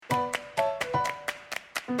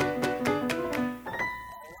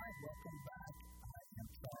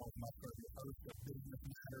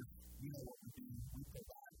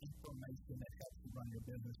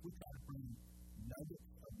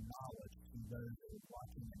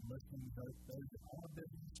listening, those that own a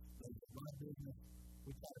business, those that run a business,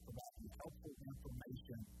 we try to provide you helpful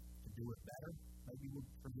information to do it better. Maybe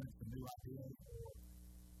we'll present some new ideas or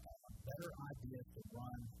better ideas to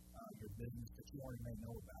run your business that you already may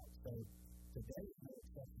know about. So today is no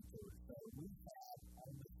exception to it. So we have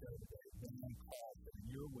on the show today Dan Carlson, and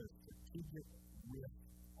you're with Strategic Risk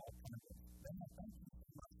Alternatives. Dan, thank you so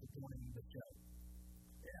much for joining the show.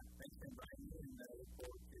 Yeah, thanks for inviting me, and I look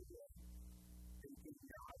forward to thinking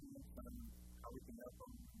your audience on how we can help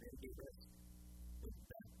them mitigate risk.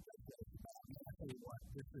 I'll tell you what,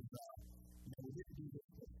 this is, we didn't do this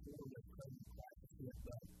before the COVID crisis hit,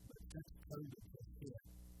 but since COVID has hit,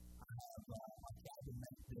 I tried to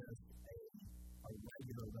make this a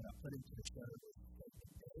regular that I put into the show the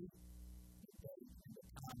day and the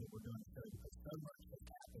time that we're doing the show, because so much has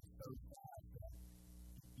happened so fast that,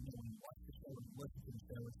 when you watch the show and you listen to the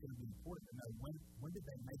show, it's going to be important to know when did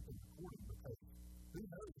they make the recording, because who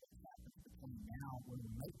knows what happens between now when we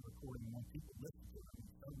make the recording and when people listen to it. I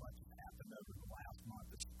mean, so much has happened over the last month.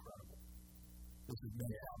 It's incredible. This has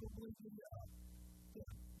been probably the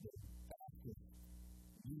fastest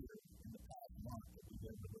year in the past month that we've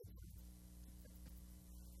ever lived through.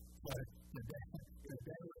 But today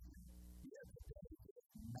is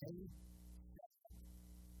May 7th,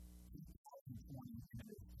 2020, and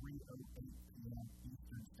it's 3:08 p.m.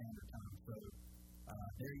 Eastern Standard Time. So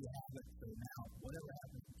there you have it. So now, whatever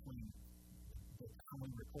happens between the time we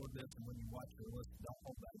record this and when you watch or listen, don't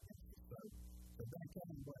hold that against you. So Dan, tell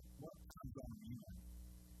me what time zone are you in?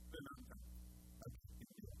 Okay,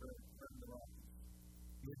 good deal.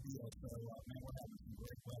 Good deal. So, we're having some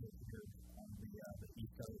great weather here on the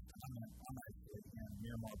East Coast. I'm actually in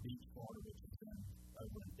Miramar Beach, Florida, which is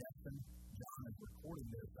over in Destin. John is recording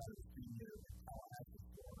this out of the studio in Tallahassee,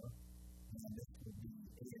 Florida, and this will be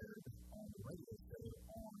aired on the radio show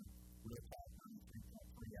on Real Talk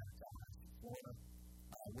 93.3 out of Tallahassee, Florida.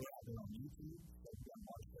 We're out there on YouTube, so if you've got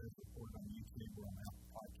our shows recorded on YouTube, we're on Apple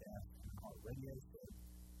Podcasts and our radio, so if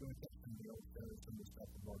you want to catch some of the old shows, some of the stuff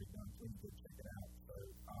we've already done, please go check it out. So,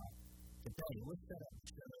 today, let's set up the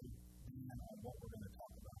show, Dan, on what we're going to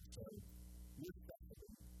talk about. So, we're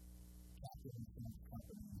specifically captive insurance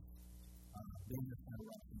companies, business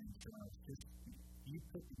interruption insurance. Just you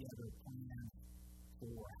put together a plan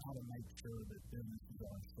for how to make sure that businesses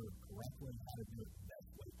are insured correctly and how to do it the best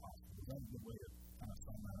way possible. Is that a good way to kind of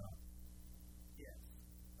sum that up? Yes.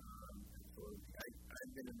 Absolutely.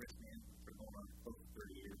 I've been in risk management for going on close to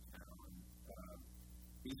 30 years now, and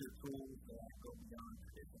these are tools that go beyond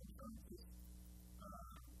traditional insurances.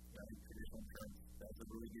 I think traditional insurance does a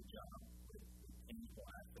really good job with tangible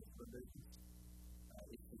aspects of business.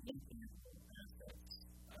 It's the intangible aspects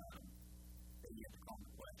that you have to call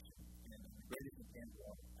into question. And the greatest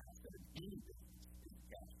intangible asset of any business is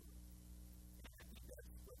cash flow. And I think that's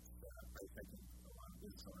what's affecting a lot of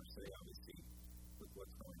business owners today, obviously, with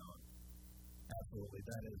what's going on. Absolutely.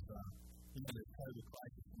 That is, this COVID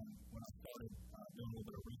crisis, when I started doing a little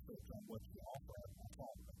bit of research on what you offer, I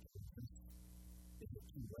thought, is it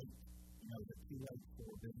too late? Is it too late for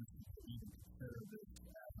businesses to even consider this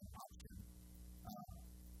as an option?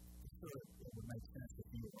 Sure, it would make sense if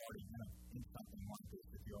you were already in something like this,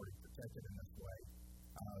 if you're already protected in this way.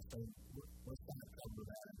 So let's kind of cover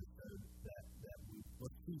that and just so that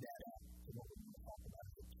let's see that out to what we're going to talk about.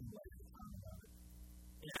 Is it too late to time about it?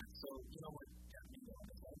 Yeah, so what got me on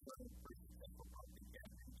this whole pretty successful property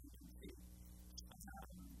management agency.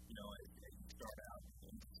 As you start out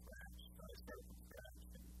from scratch, I started from scratch,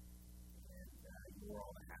 and you wore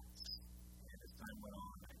all the hats. And as time went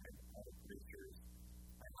on, I had all the producers.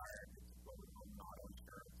 I hired what was home and auto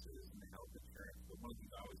insurances and the health insurance. But one of the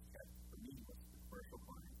things I always kept for me was the commercial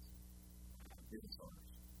clients, business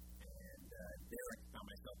owners. And there I found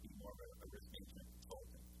myself being more of a risk management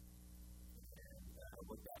consultant. And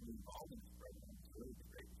what got me involved in this program was really the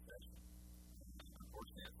Great Recession.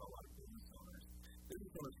 Unfortunately, I saw a lot of business owners.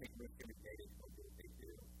 Business owners take risk every day to do what they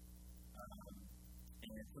do.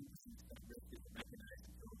 And sometimes that risk isn't recognized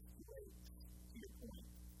until it's too late, to your point,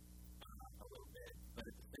 a little bit. But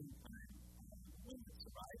at the same time, the ones that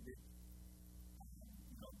survived it, back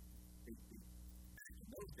in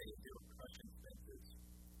those days, they were crushing expenses.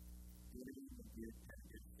 They did kind of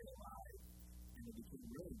just stay alive. And they became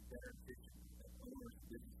really better efficient owners of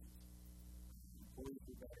businesses. Employees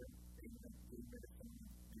were better. They ended up getting rid of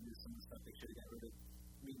some of the stuff they should have got rid of.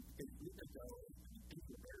 I mean, because years ago, things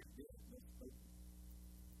were very good.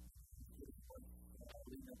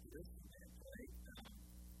 Leading up to this event, right?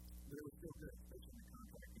 But it was still good, especially in the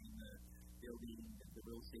contracting, the building, the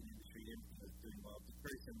real estate industry, everything was doing well. It's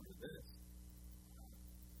very similar to this.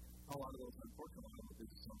 A lot of those, unfortunately, a lot of the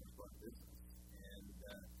business owners go out of business. And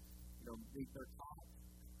they're taught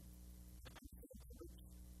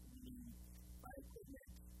buy equipment,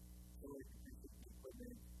 solar efficiency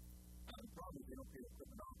equipment. The problem is they don't pay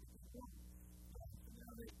equipment off at this point. So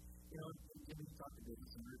now they, when you talk to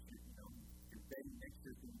business owners, you're betting next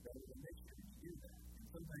year's going to be better than this year, and you do that. And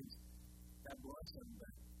sometimes that blocks them,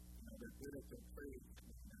 but they're good at their trade,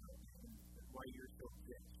 and why you're so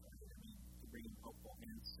rich, right? I mean, to bring in helpful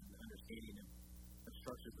hints and understanding of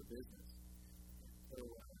structures of business. So,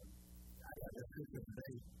 that's good for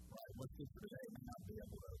today, right? What's good for today may not be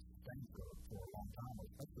able to sustain for a long time,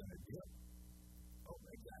 especially in a dip. Oh,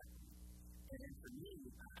 exactly. And for me,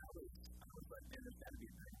 I was like, man, there's got to be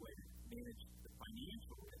a better way to manage the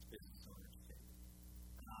financial risk business owners take.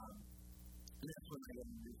 And that's when I got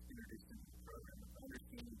introduced into the program of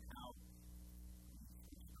understanding how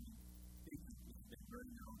businesses have been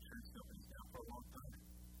running their own insurance companies now for a long time.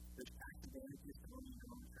 There's tax advantages to owning your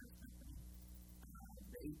own insurance company.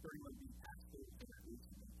 The 831B tax code was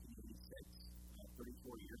introduced in 1986,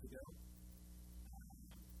 34 years ago.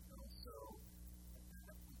 So at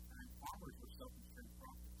that time, farmers were self-insured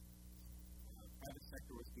property. Private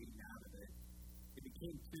sector was getting out of it. It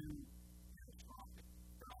became too catastrophic.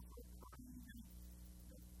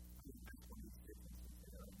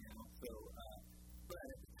 But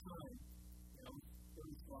at the time, there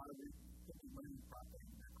was a lot of it money property,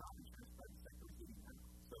 and that crop insurance private sector was getting out.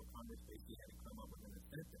 So Congress basically had to come up with an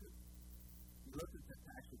incentive. We looked at the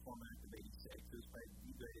Tax Reform Act of 86. It was probably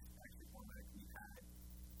the greatest tax reform act we've had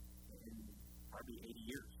in probably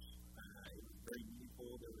 80 years. It was very meaningful.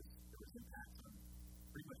 There was impacts on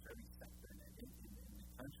pretty much every sector in the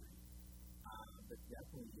country. But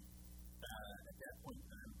definitely, at that point in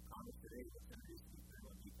time, Congress today was introduced to the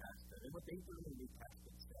 831B tax code. And what the 831B tax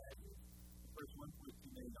code said is the first $1.2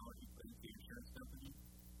 million you put into your insurance company,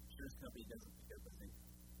 the insurance company doesn't pick up as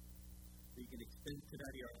income. So you can expense it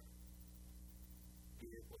out of your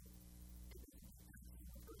vehicle.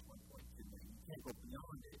 The first $1.2 million. You can't go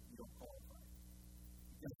beyond it if you don't qualify.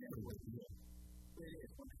 That's the way to do it. It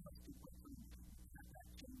is. When it comes to that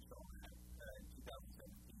changed all that in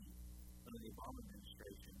 2017 under the Obama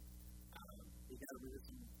administration. They got rid of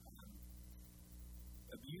some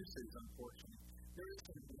abuses, unfortunately. There is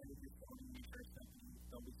some advantages to owning an insurance company.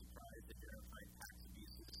 Don't be surprised if you're going to find tax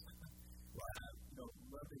abuses.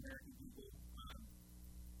 Love the American people.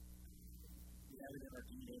 We have it in our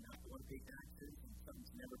DNA not to want to pay taxes, and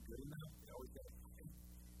something's never good enough. We always got to find.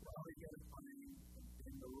 We're always got to find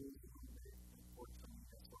and the rules a little bit. Unfortunately,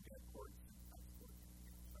 that's what we have courts and tax courts,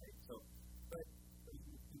 right? So, but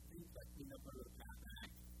things like clean up under the PATH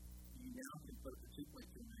Act, you now can put up to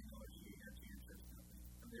 $2.2 million a year into your insurance company.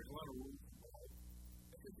 And there's a lot of rules involved.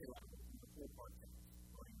 I think a lot of rules in the 4-part test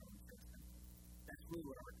running your own insurance company. That's really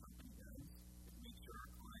what our company does, is make sure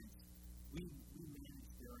our clients, we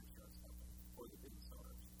manage their insurance company for the business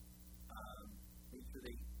owners. Make sure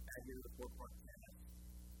they adhere to the 4-part test.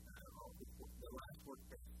 The last 4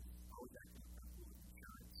 tests is always acting with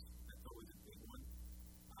insurance. That's always a big one.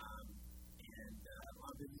 And a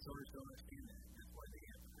lot of business owners don't understand that. That's why they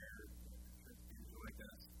have to hire insurance managers like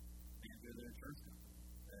us to manage their insurance company.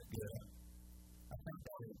 I think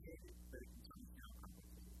that is complicated, but it can turn out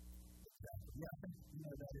complicated. Exactly. Yeah, I think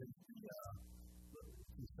that is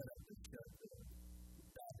the setup to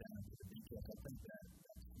dive down into the details. I think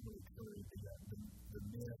that's really true. The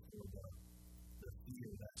myth or the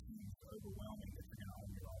fear that seems overwhelming that you're going to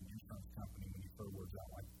own your own insurance company when you throw words out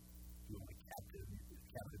like doing a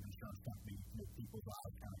captive insurance company, people's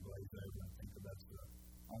eyes kind of glaze over and think that that's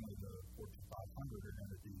only the Fortune 500 are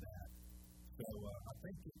going to do that. So I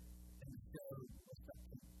think in the show, let's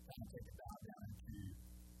kind of take a dive down into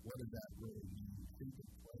what does that really mean? Who can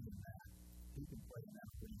play in that? Who can play in that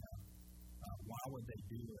arena? Why would they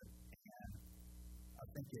do it? And I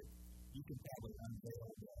think you can probably unveil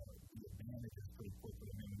the advantages pretty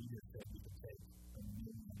quickly. I mean, we just said we could take $1.3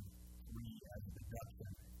 million as a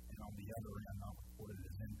deduction, and on the other end, not reported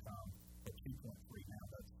as income. At 2.3 now,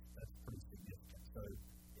 that's pretty significant. So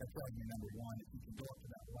that's argument number one. If you can go up to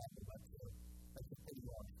that level, that's a pretty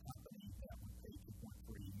large company that would pay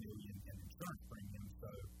 $2.3 million in insurance premium. So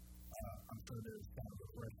I'm sure there's kind of a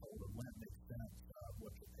threshold of when it makes sense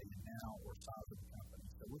what you're paying now or size of the company.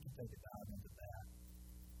 So we can take a dive into that.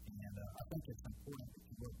 And I think it's important that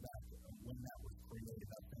you look back when that was created.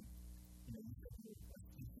 I think, you said it was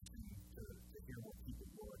interesting to hear what people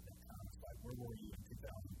were at that time. It's like, where were you in 2001,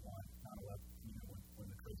 9/11, when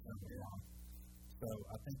the Trade Center was wrong? So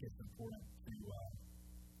I think it's important to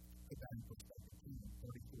put that in perspective.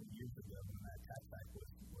 34 years ago when that tax act was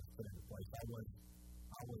put into place, I was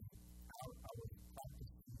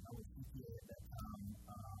practicing. I was CPA at that time.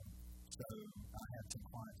 So I had some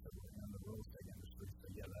clients that were in the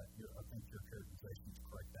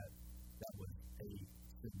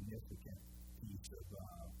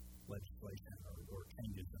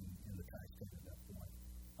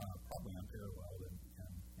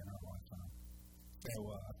So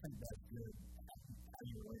I think that's good. How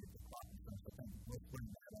you relate it to crop insurance, I think let's bring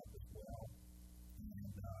that up as well.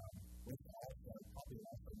 And let's also probably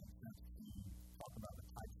also make sense to talk about the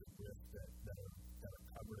types of risks that are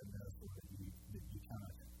covered in this, or that you kind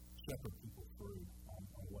of shepherd people through on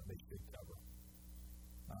what they should cover.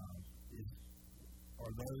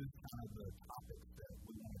 Are those kind of the topics that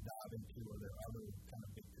we want to dive into? Are there other kind of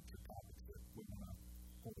big picture topics that we want to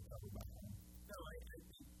pull the cover back on? No, I think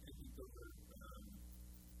those are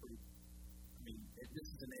pretty. I mean, this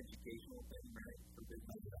is an educational thing, right? For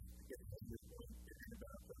business to get to this point, and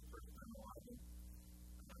about for the first time a lot of them.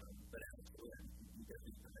 But absolutely, you guys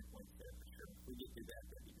need to make points there for sure. If we get through that,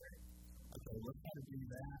 that'd be great. Okay, let's try to do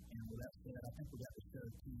that. And with that said, I think we got the show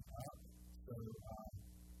teed up. So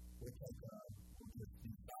we'll just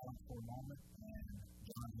be silent for a moment, and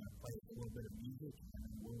John's going to play a little bit of music, and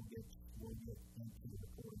then we'll get into the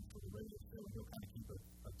recording for the radio show, and he'll kind of keep a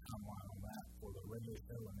timeline on that for the radio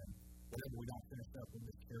show, and then whatever we don't finish up, we'll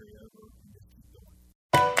just carry over and just keep going.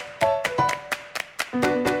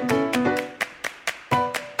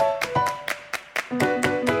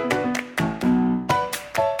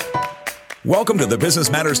 Welcome to the Business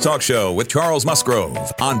Matters Talk Show with Charles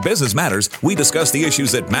Musgrove. On Business Matters, we discuss the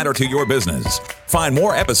issues that matter to your business. Find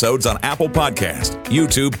more episodes on Apple Podcast,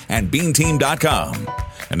 YouTube, and BeanTeam.com.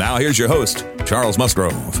 And now here's your host, Charles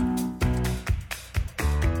Musgrove.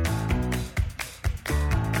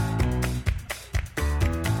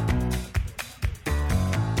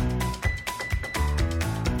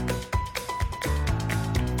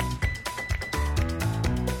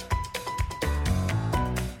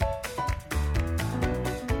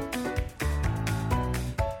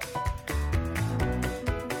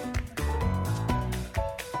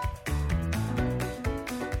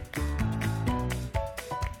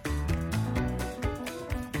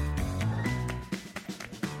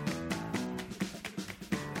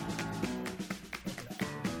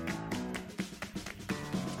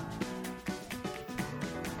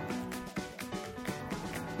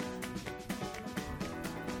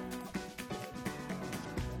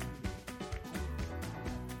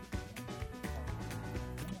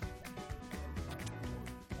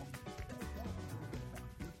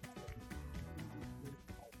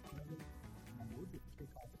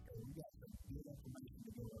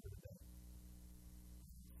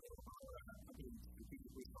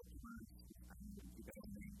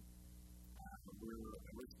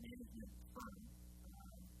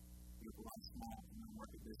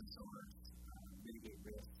 Business owners mitigate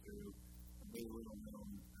risk through a very little known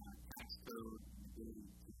tax code and ability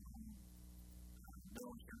to own no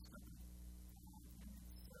insurance company.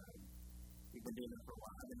 We've been doing this for a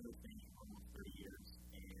while. I've been doing things for almost 30 years,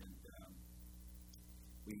 and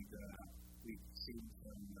we've seen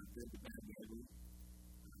some good to bad and ugly.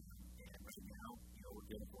 And right now, we're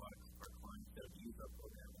getting a lot of our clients that have used our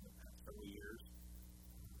program in the past several years,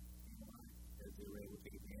 as they were able to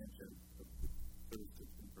take advantage of services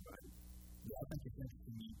that's been provided. Yeah, I think it's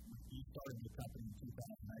interesting. You started your company in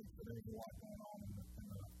 2008, so there was a lot going on in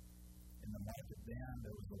the market then.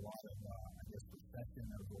 There was a lot of, recession.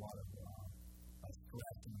 There was a lot of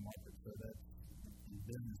stress in the market, so that the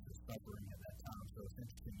business was suffering at that time. So it's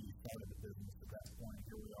interesting you started the business at that point.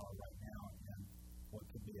 Here we are right now, and what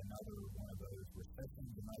could be another one of those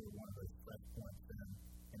recessions, another one of those stress points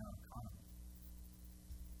in our economy.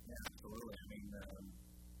 Yeah, absolutely. I mean,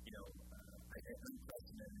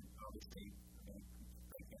 unprecedented, obviously.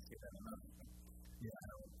 I can't say that enough. Yeah,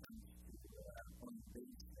 when it comes to one of the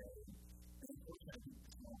things today, and unfortunately, I think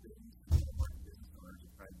the small business and the market business owners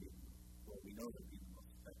are probably we know they'll be the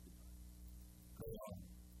most affected by.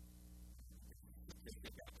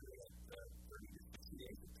 They got to that 30 to 60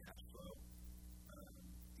 days of cash flow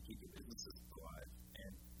to keep your businesses alive,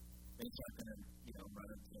 and things aren't going to run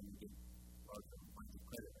until you get large amounts of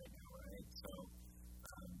credit right now, right? So,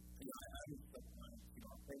 I would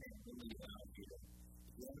say that really allows you to,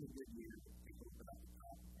 if you have a good year, people put out the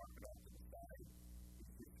top and mark it off to the side.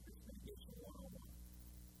 It's just mitigation 101.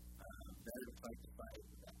 Better to fight the fight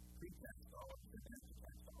without pre-tax dollars than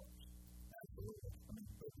after-tax dollars. Absolutely. I mean,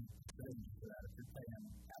 savings for that. If you're paying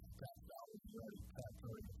after-tax dollars, you already cut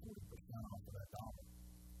 30 to 40% off of that dollar.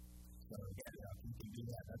 So, yeah, if you can do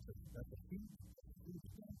that, that's a huge thing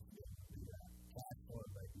to be able to do that. Cash flow,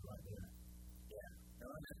 baby, right there. Yeah. No,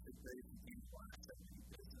 that's the crazy thing why I said in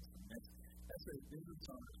business. And that's where business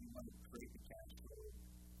owners, we want to create the cash flow,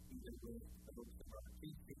 either with the hopes of our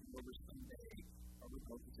team taking over someday, or with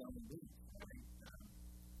focus on the business, right?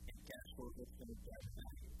 And cash flow is what's going to drive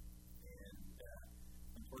value. And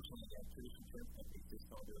unfortunately, that traditional insurance companies just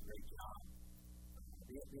don't do a great job.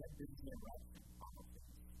 They have business interruption policies.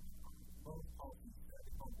 Most policies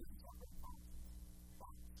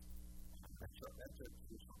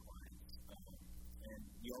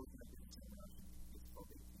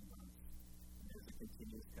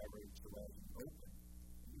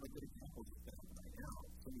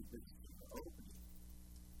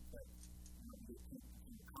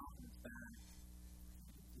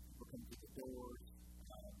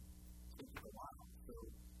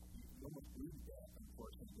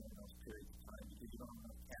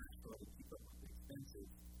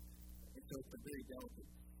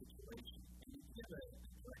delicate situation. And if you have a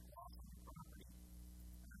direct loss on your property,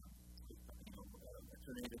 a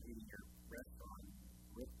tornado hitting your restaurant,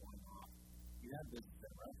 roof going off, you have business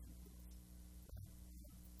that runs.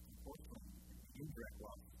 Unfortunately, the indirect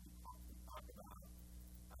loss we talk about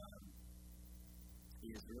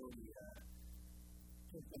is really,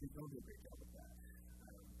 companies don't do a great job with that.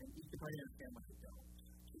 And you can probably understand why they don't.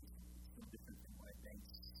 It's no different than why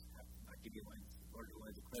banks have to not give you larger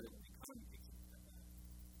lines of credit when the economy takes it like that.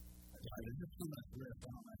 There's just too much risk. I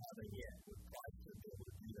don't know how they would price to be able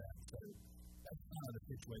to do that. So that's kind of the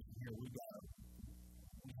situation here. We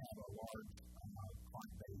have a large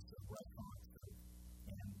client base of restaurants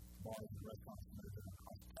and bars and restaurants in the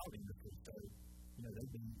hospitality industry. So,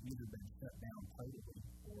 they've either been shut down totally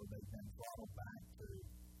or they've been throttled back to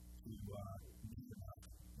minimum.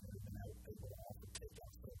 They've been able to offer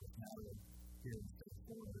takeout service. Now they're here in the state of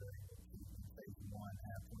Florida, they're able to, in phase 1,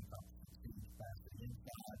 have 25% seating capacity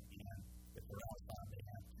inside, and if they're outside, they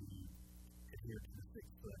have to adhere to the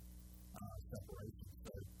 6-foot separation.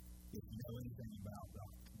 So, if you know anything about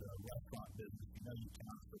the restaurant business, you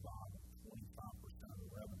cannot survive on 25% of the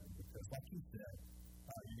revenue because, like you said,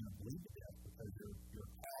 you're going to bleed to death because your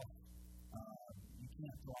cost, you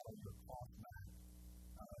can't throttle your cost back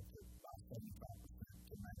to about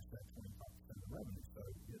 75% to match that 25% of the revenue. So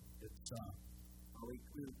it's we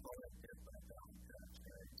would call that death by value tax,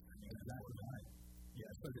 right? Exactly right.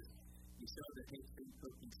 Yeah. So you saw the food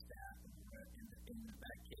cooking staff in the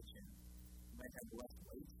back kitchen. You might have less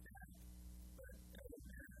wait staff, but other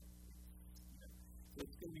than that,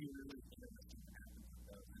 it's going to be really interesting what happens with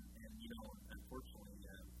those. And unfortunately,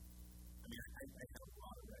 I had a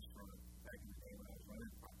lot of restaurants back in the day when I was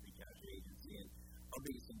running a property casualty agency, and our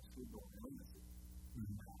biggest thing was foodborne illnesses.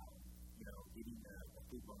 Getting a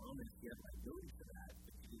foodborne illness, you have liability for that,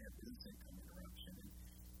 but you didn't have business income interruption. And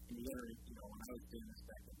you learn, when I was doing this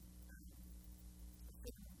back in the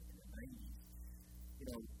 90s,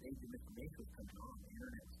 age of information was coming on, the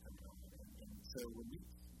internet was coming on, and so when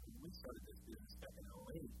we started this business back in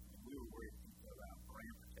 2008, we were worried about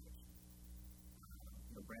brand protection.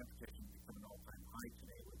 Brand protection has become an all-time high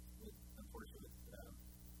today with unfortunately,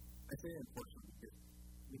 I say unfortunately because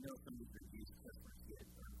we know some of these reviews customers get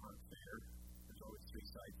aren't fair. There's always 3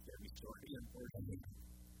 sides to every story. Unfortunately,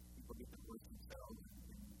 people get to voice themselves,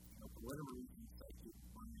 and for whatever reason, you say you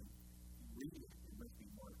want to read it, it must be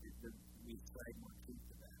more, we decide more truth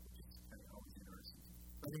to that, which is kind of always interesting.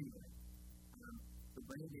 But anyway, the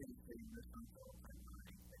brand industry, restaurants are all-time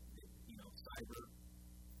high. Cyber,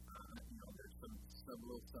 there's some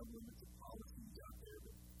little sub-limits of policies out there,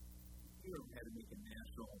 but you don't have to make a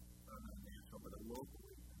national, but a local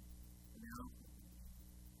reason. And now,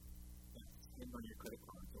 depends on your credit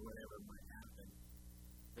cards or whatever might happen,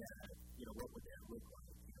 that, what would that look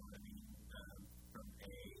like? You know what I mean? From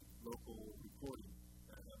a local reporting,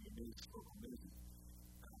 local news.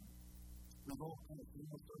 The whole kind of thing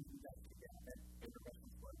was going to be that every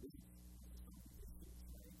restaurant for our business.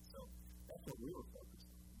 So that's what we were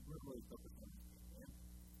focused on. We were really focused on this.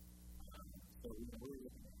 So we were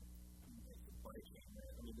looking at supply chain.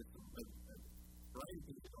 There's a variety of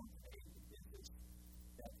things going on today in the business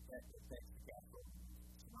that affects the cash flow.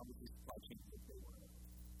 So obviously supply chain is a big one of those.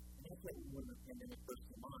 And that's what we when the pandemic first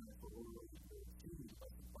came on, that's what we were really doing too, is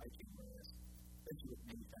like supply chain risk, especially with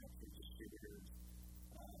manufacturers, distributors,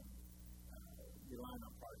 relying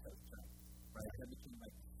on products out of China. Right? That became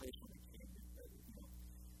like inflation became,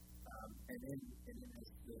 and then as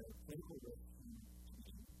the political risk came to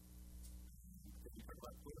be, if you talk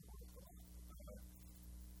about political risk a lot,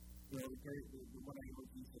 when I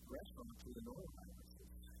would use the restaurant through the norovirus,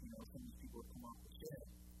 some of these people would come off the ship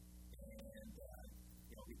and,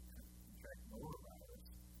 we contract norovirus.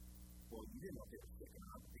 Well, you didn't know if they were sick or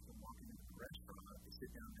not, but they come walking into the restaurant, they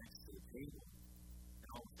sit down next to the table, and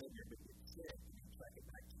all of a sudden everybody gets sick, and you track it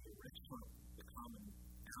back to your restaurant, the common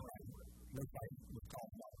ally. Nobody was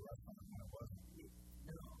calling about the restaurant when it wasn't.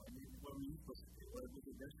 No, what were you supposed to do? What was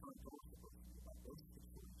the restaurant supposed to do about those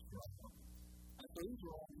situations? Right. So these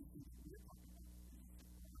are all these things that we're talking about.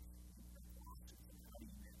 How do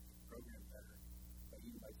you make the program better by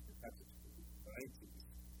utilizing the types of tools, right?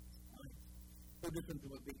 So different than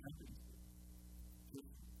what big companies do.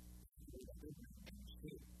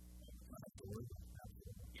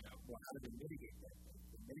 How do they mitigate that?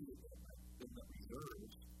 They mitigate that by building up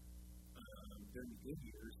reserves during the good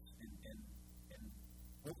years, and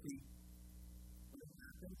hopefully when it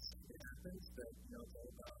happens, but it's all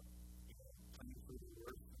about planning for the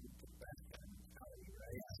worst and put back kind of mentality,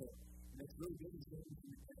 right? So, and it's really good to see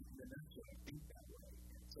in the nutshell, I think that way.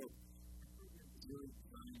 And so the program is really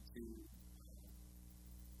designed to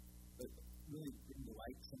really didn't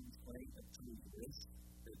like some of the risks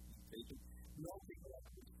that you take. We all take a lot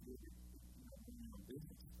of risks with it, when you're in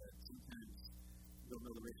business, but sometimes you don't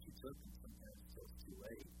know the risk you took, and sometimes it's too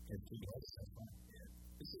late. It's too late. That's right. Yeah.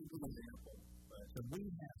 This is a good example. So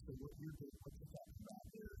what you're talking about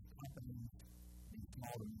is companies, these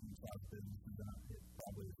small to medium-sized businesses, and it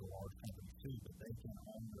probably is a large company too, but they can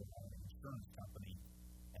own their own insurance company,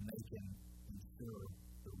 and they can insure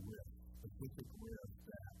the risk, specific risk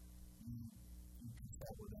that you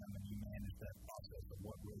consult with them and you manage that process of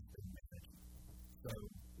what risk they manage. So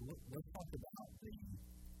let's talk about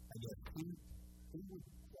who would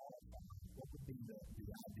qualify, what would be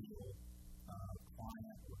the ideal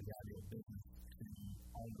client or the ideal business to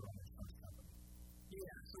own their own insurance company?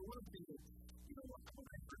 Yeah, so one of the things that, when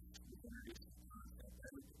I first was introduced to the concept, I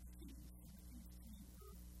looked at the fees, and the fees to me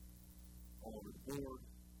were all over the board,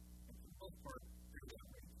 and for the most part, fairly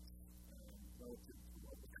outrageous relative to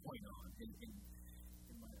what was going on,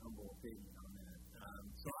 in my humble opinion on that.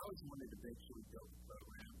 So I always wanted to make sure we built a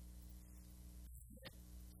program that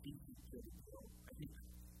easy to build. I think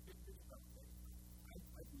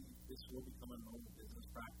I believe this will become a normal business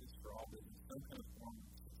practice for all business, some kind of form of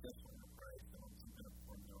successful enterprise, some kind of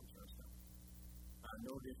form of insurance company.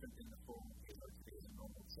 No different than the 401k today is a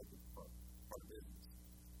normal separate part of business.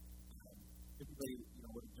 Everybody,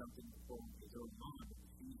 would have jumped into the 401k early on, but the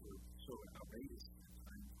fees were so outrageous at the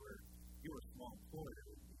time where you were a small employer,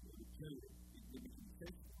 it didn't even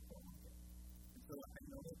take the 401k. And so I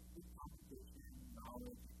know that with competition,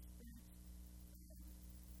 knowledge, experience,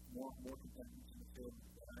 more competitors in the field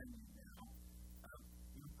that I'm in now,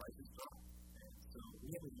 prices drop. And so we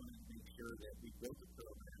always wanted to make sure that we built a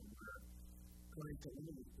program where clients that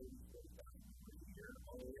limited $30,000 a year,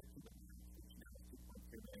 all the way up to the max, which now is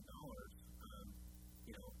 $2.2 million,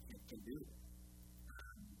 can do it.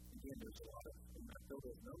 Again, there's a lot of, I throw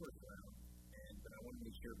those numbers around, but I want to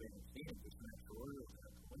make sure they understand there's an actual order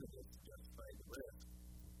that comes into this to justify the risk.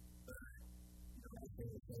 But, I say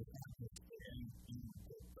it's very complex, and you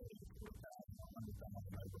put $30,000 or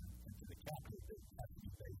 $100,000 over into the capital that has to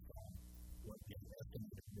be based on what the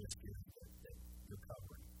estimated risk is that you're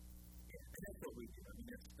covering. Yeah, and that's what we do. I mean,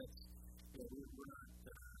 that's we're not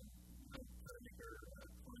trying to make our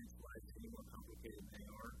clients' lives any more complicated than they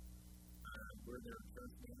are. We're their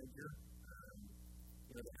insurance manager.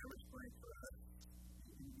 The average client for us,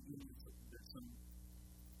 there's some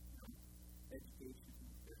education,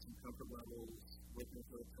 there's some comfort levels, working with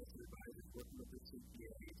their trusted advisors, working with their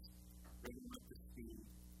CPAs, bringing them up to speed,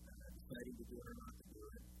 deciding to do it or not to do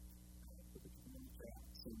it, put the people on the track,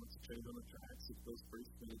 see what's the trade on the tracks, it goes pretty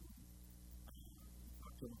smoothly.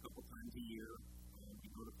 Talk to them a couple times a year, we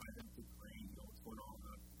notify them through claim, what's going on,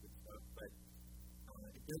 good stuff, but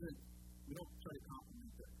it doesn't, we don't try to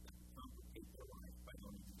complicate their life by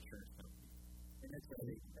owning an insurance company. And that's why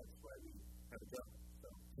we have a job.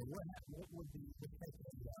 So what would be, let's take a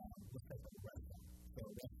restaurant. So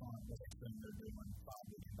a restaurant, let's assume they're doing $5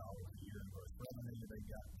 million a year in gross revenue. They've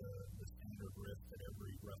got the standard risk that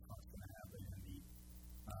every restaurant's going to have. They're going to need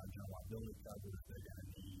general liability coverage. They're going to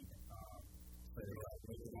need, say they got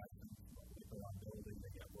legal license, legal liability.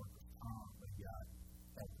 They got workers' comp. They got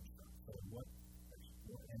health insurance. So what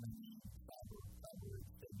enemy cyber coverage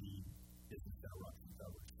they need business interruption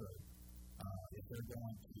coverage. So if they're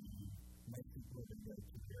going to make people that go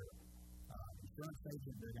to their insurance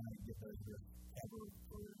agent, they're going to get those risks covered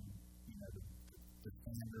through, the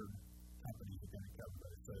standard companies are going to cover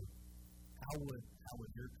those. So how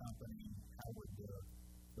would your company, how would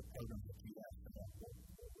the program that you have set up, what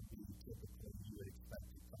would be typically you would expect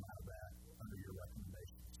to come out of that under your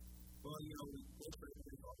recommendations? Well, both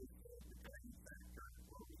regulators always say the guiding factor is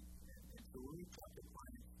what we and so when we talk to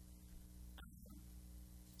clients,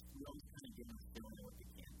 we always kind of give them a feeling of what they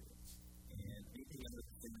can do. And anything under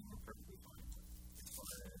the thing we're perfectly fine with as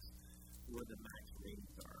far as where the max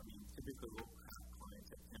ratings are. I mean, typically we'll have clients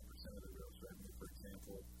at 10% of their gross revenue, for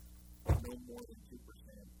example, no more than 2%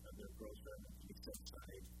 of their gross revenue to be set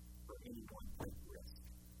aside for any one type of risk.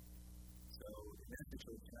 So in that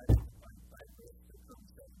situation, I identify 5 risks that comes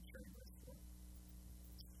to insuring risk for.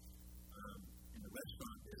 In the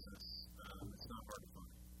restaurant business, it's not hard to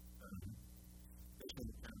find. Especially when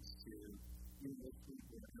it comes to most people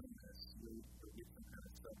that are doing this, you'll get some kind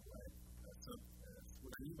of sublet.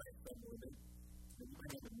 What I mean by sublet, you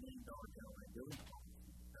might have $1 million general liability policy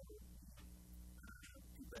that would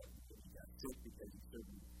do that because you got sick because you served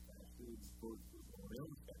food for an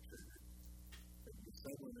illness that triggered. But the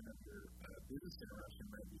sublimit of your business interruption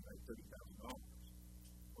might be like $30,000.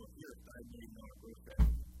 Well, if you're a $5 million gross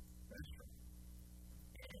revenue restaurant,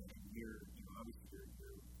 and you're obviously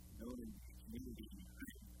you're known in the community,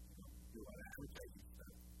 do a lot of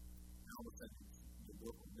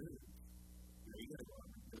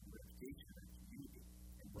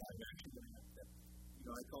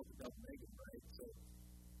So,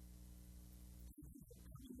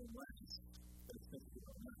 coming in less, but it's supposed to be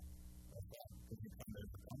on that. Because you come there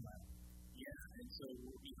to become that. Yeah, and so,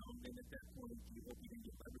 then at that point, you hope you didn't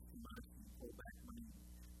get leveraged too much, and you pull back money,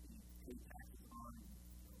 and you pay taxes on,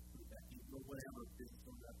 and put it back in, whatever business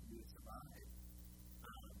you have to do to survive.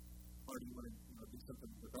 Or do you want to, do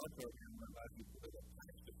something with our program where a lot of people that have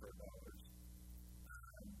tax deferred dollars?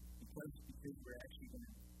 Because we're actually going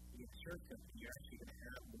to, the insurance company, you're actually going to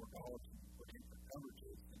have more dollars to put in for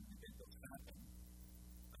coverages than those happen.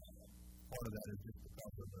 Part of that is just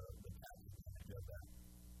because of the tax advantage of that.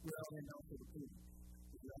 Well, and also the food.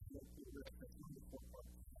 We also have to address that's one of the 4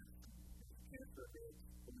 parts. There's cancer risk,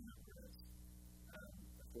 criminal risk,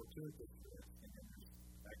 a fortuitous risk, and then there's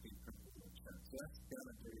acting criminal insurance. So that's down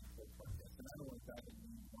at 3 or 4 parts. And I don't want to dive into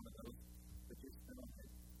one of those, but just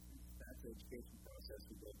that's the education process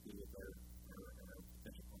we go through with our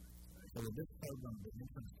potential clients. Right? So with this program, the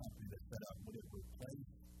insurance company that set up, would it replace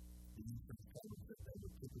the insurance coverage that they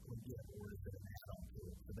would typically get, or is it an add-on to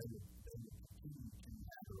it? So they would continue to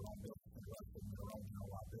have their own business interruption, their own general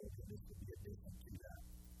liability, and this would be addition to that.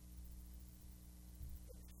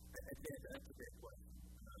 That's a great question.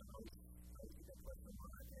 I always get that question a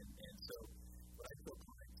lot. And so what I tell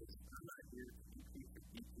clients is I'm not here to increase or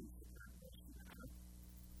decrease the current cost you have,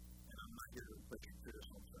 and I'm not here to replace your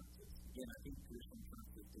traditional insurances. Again, I think traditional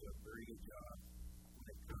insurances do a very good job when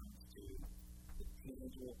it comes to the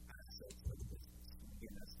tangible assets of the business. And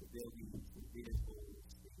again, that's the buildings, the vehicles,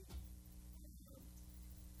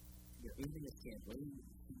 anything that's tangible, anything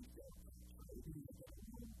that's seized out, anything that's got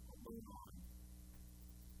a loan on.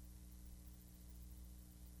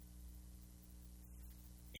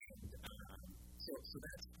 And so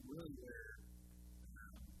that's really where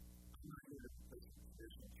I'm not here to replace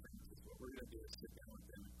traditional insurances. What we're going to do is sit down with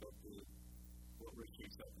them and go through what we're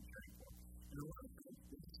self-insuring for. And a lot of times,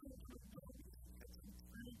 business owners really know because they've had some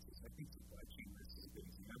experiences. I think supply chain risk is a good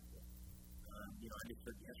example. I just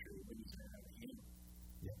heard yesterday when you said how to handle.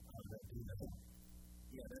 Yeah, how does that do that?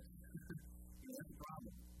 Yeah, that's a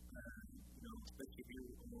problem. Especially if you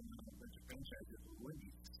own a bunch of franchises with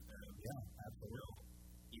Wendy's. Yeah, absolutely.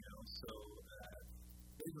 So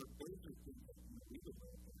those are things that we would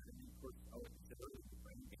learn from. And of course, I would consider the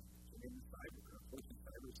brain damage. And then the cyber,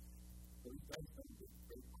 unfortunately, those guys don't get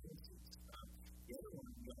great policies. The other one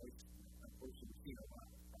we always, unfortunately, see a lot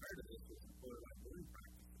prior to this was employer liability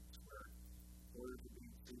practices, where employers are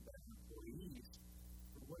being sued by employees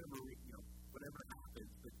for whatever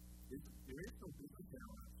happens. But there is no business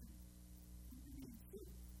interruption in being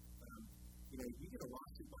sued. If you get a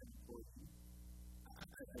lawsuit by an employee,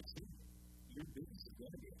 I've seen your business is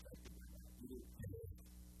going to be affected by that.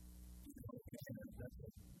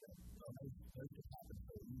 That just happens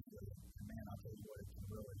so easily. And man, I'll tell you what, it can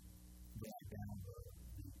really drag down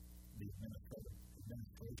the administration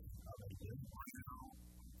of a business. I know.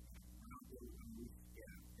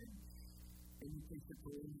 And you think the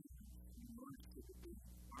employees,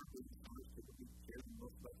 our business owners typically care the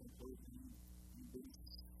most about the employees and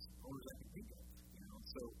business owners I can think of.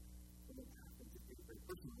 So when it happens, it's very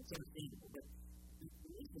personal. It's understandable, but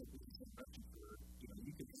there is no business interruption for, you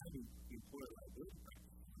can have the employer liability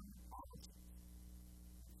practices on your policy.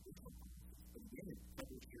 But again, it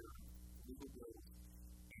covers your legal bills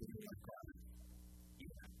and your products.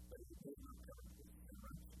 Yeah, but it does not cover the business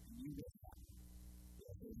interruption. And you get that.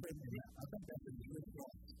 I think that's a good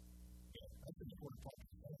point. Yeah, that's an important part to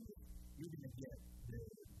say. You're going to get the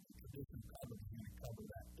traditional coverage is going to cover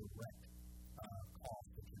that direct cost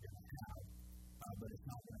that you're going to have, but it's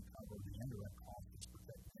not going to cover the indirect cost that's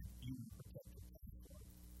protected, even protected cash flow.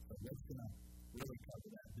 So what's going to really cover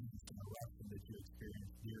that business interruption that you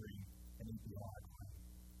experience during an EPLI claim?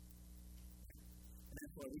 And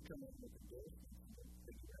that's why we come up with endorsements and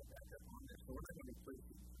figure out back up on this. So we're not going to replace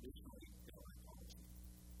the traditional EPLI policy,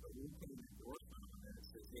 but we'll put an endorsement on there that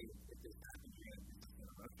says, hey, if this happens, you're going to have business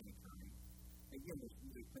interruption attorney. Again, there's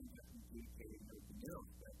usually things that can be paid and everything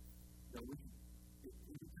else, but we can,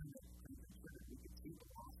 every time that claim's considered, we can see the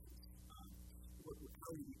losses. How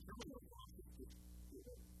do you determine those losses? Just,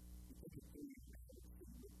 you take a 3-year average and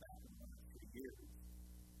you look back in the last 3 years.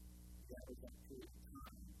 That was that period of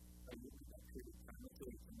time. I look at that period of time. Let's say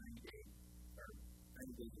it's a 90-day, or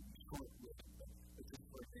 90 days would be short-lived, but just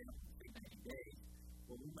for example, say 90 days,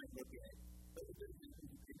 well, we might look at, but if there's anything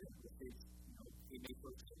you can do, let's say, it may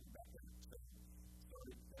first get back up. So,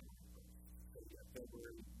 started February 1st. So,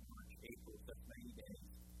 February, March, April, that's 90 days.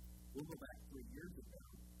 We'll go back 3 years ago,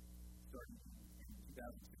 starting in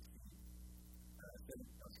 2016,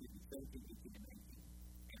 17, 18, and 19.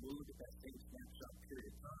 And we'll look at that same snapshot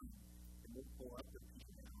period of time, and we'll pull up the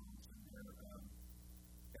P&Ls and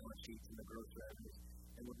their balance sheets and the gross revenues,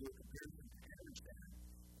 and we'll do a comparison to average that,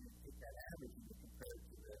 and take that average and we'll compare it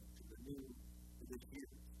to the new, to this year.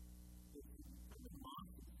 From the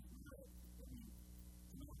losses,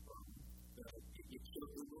 no problem. It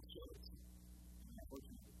will show it. And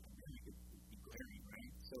unfortunately, the pandemic is glaring,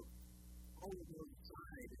 right? So, all of those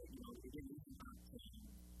aside, it is not saying,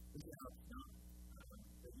 this is how it's done.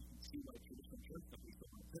 But you can see why traditional insurance companies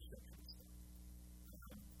don't want to push that kind of stuff.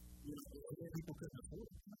 People couldn't afford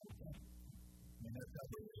it. I mean, that's how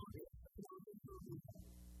they do it.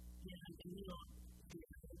 Yeah, and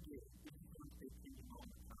this is one they change all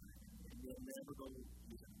the time, and they'll never go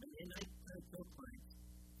use them. And I tell clients,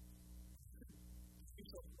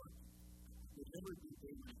 yourself lucky. You'll never be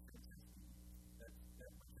day one successful. That's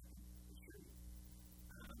much I can assure you.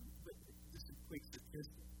 But just a quick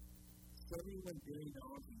statistic. $71 billion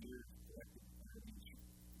a year is collected by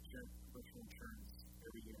commercial insurance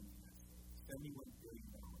every year in the United States. $71 billion.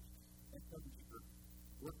 That covers you for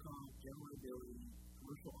work comp, general liability,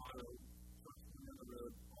 commercial auto, trucks on the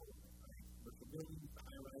road, all of it, right? Commercial buildings, the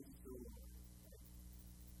high rises, the low rises, right?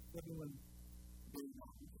 $71 billion.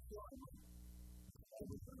 It's a lot of money.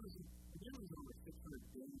 Again, it was over $600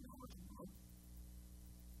 billion a month.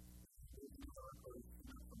 There's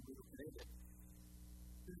not some little today that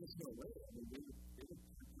there's no way. I mean, they would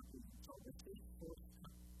tell us they force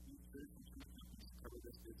these business companies to cover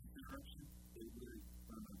this business interruption. They really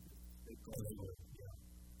run on it. They call it over. Yeah.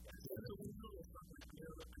 So we know it's not like, I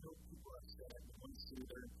know people have said they want to see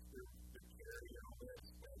their carry and all this,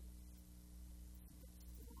 but it's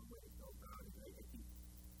the wrong way to go about it. I think.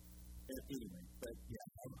 Anyway, but yeah,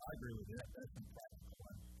 I agree with that. That's a practical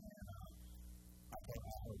one. And I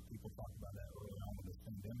heard people talk about that early on when this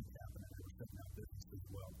pandemic happened, and they were shutting down businesses as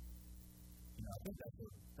well. I think that's a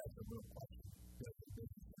real question. Does the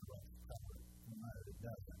business interrupt cover it? No matter if it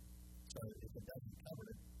doesn't. So if it doesn't cover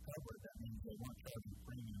it, that means they weren't charging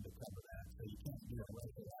premium to cover that. So you can't do a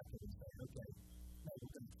retroactive and say, okay, no,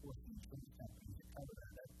 we're going to force the insurance company to cover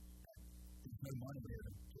that. There's no money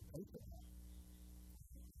there to pay for that.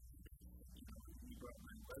 You brought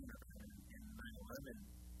 9/11 up, and 9/11,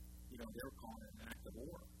 they were calling it an act of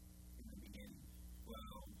war in the beginning.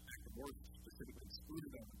 Well, act of war is specifically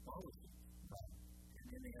excluded on the policy. And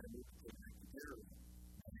then they had to move to an act of terrorism.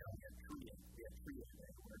 And now we had TRIA. We had TRIA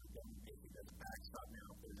today, where the government basically does a backstop now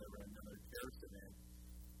if there's ever another terrorist event.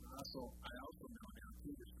 I also know now,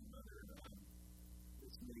 too, there's some other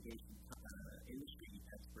mitigation industry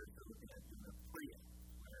experts are looking at doing a TRIA,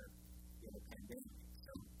 where you have a pandemic.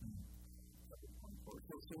 So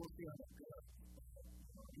we'll see how that goes.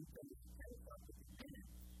 These things catastrophic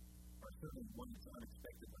events are certainly one that's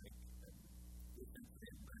unexpected, like this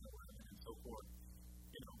incident, 9/11, and so forth.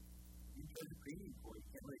 You charge a premium for it. You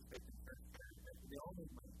can't really expect insurance carriers. They all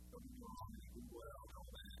make money. Don't get me wrong. They do well and all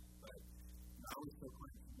that. But I always feel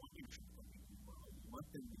like you want your insurance company to do well. You want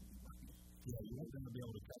them to do money. Yeah, you want them to be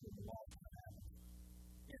able to cover the loss when it happens.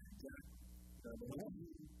 Yeah, exactly.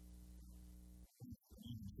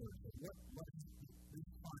 What is this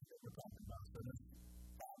client that we're talking about? So this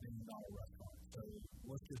 $5 million restaurant. So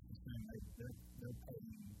let's just assume they're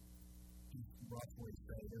paying, just roughly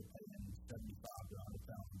say they're paying $75,000 to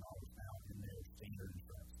 $100,000 now in their standard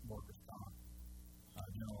insurance, workers' comp,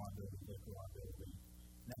 general liability, vehicle liability.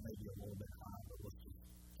 That may be a little bit high, but let's just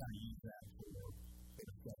kind of use that for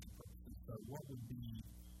discussion purposes. So what would be,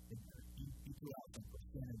 you threw out some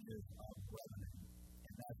percentages of revenue,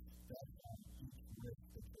 and that's on each risk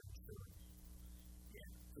that you're insuring. Yeah,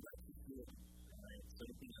 so that's just good, right? So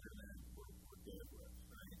anything other than we're good with,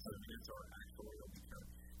 right? So that's our actuarial return.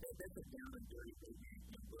 That's a down and dirty baby,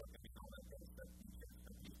 look, all that kind of stuff, insurance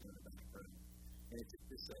companies doing the back road. And it's a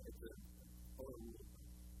total rule to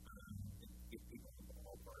get people in the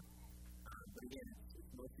ballpark. But again, it's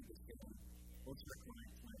mostly just getting, most of our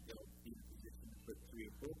clients might be in a position to put 3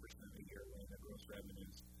 or 4% a year away in their gross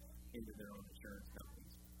revenues into their own insurance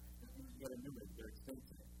companies. You got to remember, they're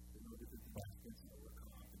expensive. There's no difference in expensive work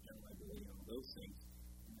comp and general liability and all those things.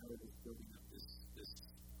 And now they're just building up this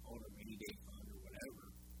call it a rainy day fund or whatever.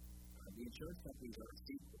 The insurance companies are a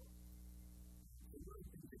seat for it. So one of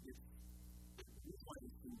the things that gets, this is why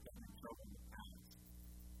these things got in trouble in the past.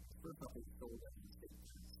 First off, they sold them in the state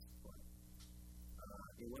tax. But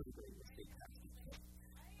it was a great state tax. I'm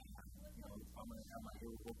going to have my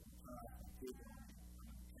little open table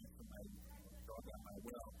and somebody dog out my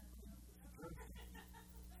well.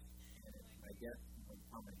 And I guess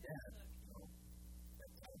on my death,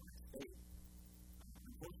 that's out of my state.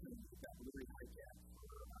 Unfortunately, we got really hijacked for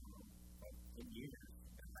about 10 years.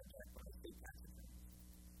 Got hijacked by the state tax attorney.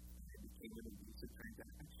 And it became an abusive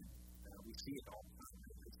transaction. We see it all the time.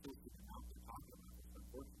 They still see them out there talking about this,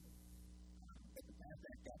 unfortunately.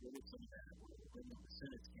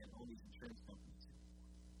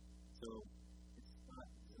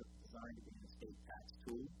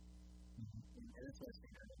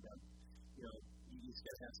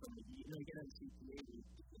 have somebody, you get on the CPA, the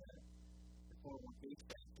 401k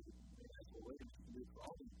statute, and realize, well, wait a minute, you can do it for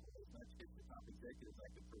all the employees, not just the top executives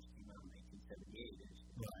like the first came out in 1978.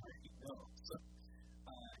 So,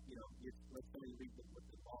 let's only read what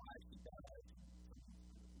the law actually does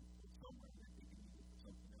somewhere that they can use it for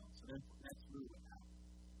something else. So that's really what happened.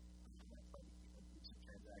 That's why we keep doing some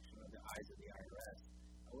transaction under the eyes of the IRS.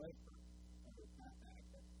 However, under the PATH Act,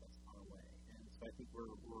 that's our way. And so I think we're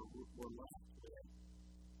left with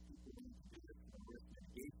people wanting to do this from a risk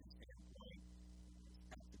mitigation standpoint. It's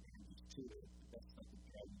captive damages to it, but that's something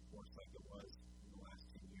driving force like it was in the last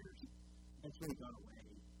 10 years. That's really gone away.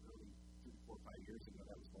 Really, 3 to 4 or 5 years ago,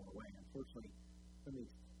 that was going away. Unfortunately, some of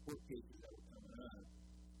these court cases that were coming up,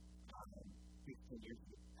 15 years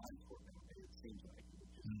ago, out of court nowadays, it seems like it was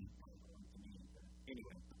just going to me. But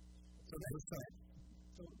anyway, so that's that.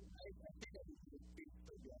 So I think that was a big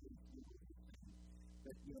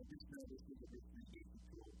but just know this is a risk mitigation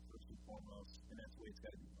tool first and foremost, and that's the way it's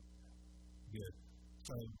got to be looked at. Good.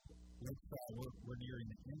 So we're nearing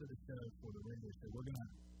the end of the show for the radio show.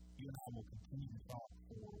 You and I will continue to talk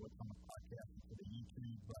for what's on the podcast and for the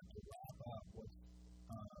YouTube, but to wrap up what's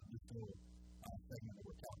this little segment that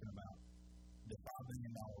we're talking about, the $5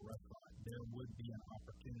 million restaurant, there would be an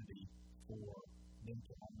opportunity for them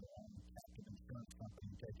to own their own captive insurance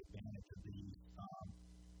company and take advantage of these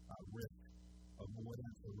risk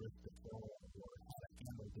avoidance or risk deferral or how to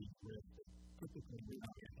handle these risks that typically do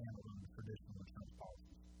not get handled under traditional insurance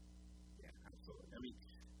policies. Yeah, absolutely. I mean,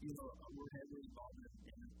 we're heavily involved in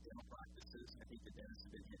dental practices. I think the dentists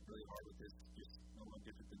have been hit really hard with this, just no one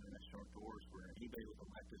different than the restaurant doors, where anybody with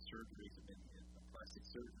elective surgeries have been hit, a plastic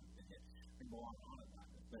surgeon has been hit, and go on about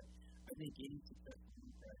it. But I think any successful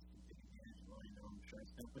enterprise can take advantage of owning their own insurance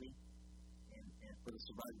company and for the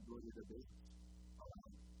survivability of their business.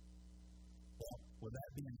 Well, with that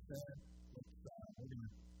being said, we're going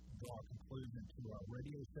to draw a conclusion to our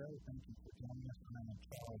radio show. Thank you for joining us. I am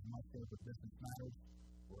Charles Musgrove of Business Matters.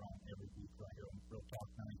 We're on every week right here on Real Talk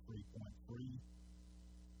 93.3,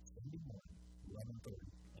 Sunday morning, 11:30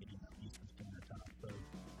 a.m. Eastern Standard Time. So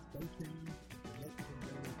stay tuned. Look for the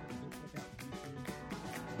radio show. Just look out for YouTube.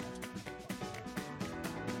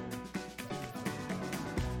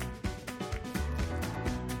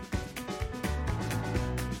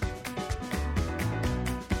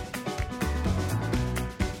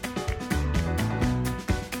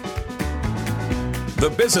 The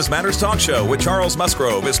Business Matters Talk Show with Charles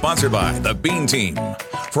Musgrove is sponsored by The Bean Team.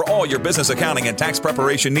 For all your business accounting and tax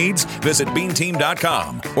preparation needs, visit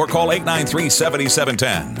beanteam.com or call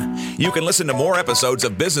 893-7710. You can listen to more episodes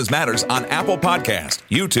of Business Matters on Apple Podcast,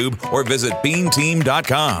 YouTube, or visit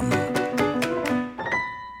beanteam.com. Let's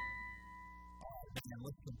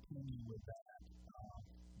continue with that.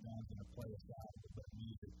 John's going to play us out with that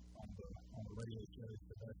music on the radio show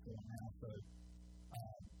that that's going now. So,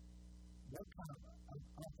 what kind of,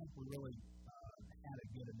 I don't think we really had a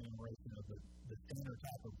good enumeration of the standard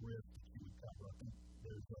type of risk that you would cover. I think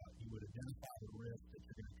you would identify the risk that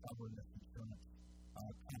you're going to cover in this insurance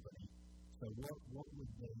company. So what would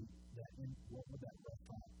that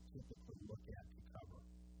restaurant typically look at to cover?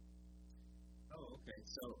 Oh, okay.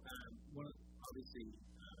 So obviously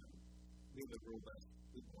we have a robust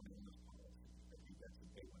good morning on this policy. I think that's a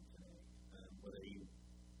big one today, whether you're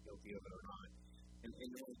guilty of it or not. And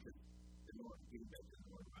really, because getting back to the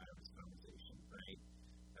coronavirus conversation, right?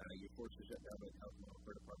 You're forced to shut down the health and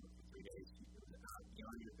welfare department for 3 days. It was out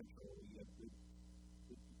beyond your control. You have good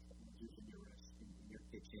juice in your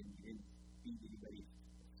kitchen. You didn't feed anybody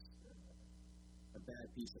a bad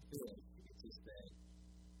piece of fish. It's just that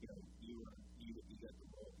you got the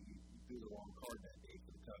role. You threw the wrong card that day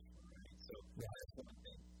for the customer, right? So that's one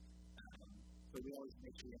thing. So we always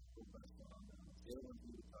make sure we have a robust on those. The other ones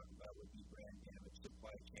we would talk about would be brand damage,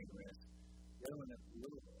 supply chain risk. The other one that's a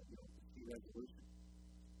little bit, is resolution.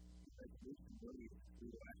 Resolution really is through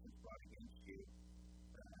actions brought against you.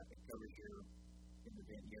 It covers your, in the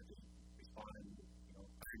event you have to respond and,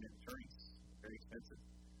 hiring attorneys. Very expensive.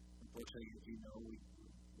 Unfortunately, as you know, we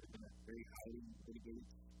live in a very highly litigated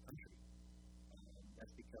country.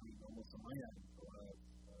 That's becoming almost a line item for a lot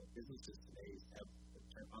of businesses today is to have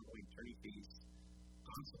ongoing attorney fees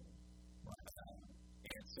constantly.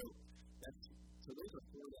 And so those are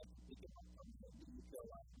four that we think about.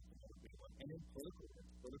 And then political risk.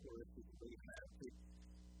 Political risk is really high.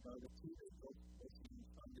 The two that are mostly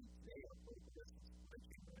funded today are political risk and supply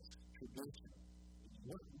chain risk. Traditional.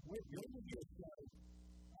 What would you say,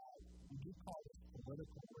 would you call this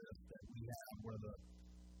political risk that we have where the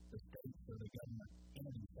states or the government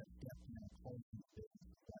entities have stepped in and closed these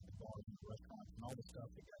businesses, like the bars and the restaurants and all the stuff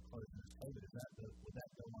that got closed in this COVID? Would that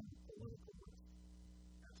go under political risk?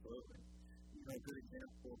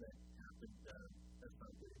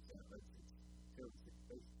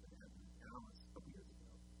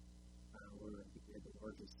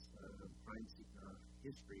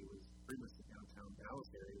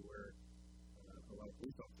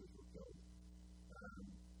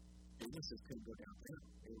 businesses couldn't go downtown.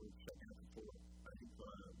 They were shut down for, I think,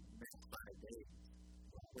 next 5 days.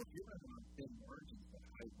 Well, if you're running on thin margins but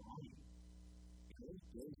high volume, those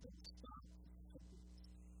days don't stop.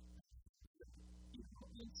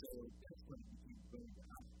 And so that's when it became going to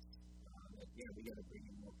us. We got to bring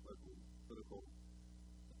in more political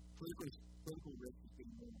risk is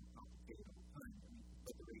getting more complicated all the time. I mean,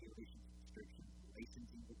 but the regulations, restrictions,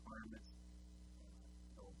 licensing requirements,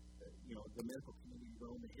 the medical community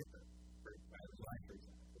will only hit them for example.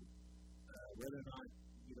 Whether or not,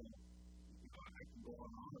 I can go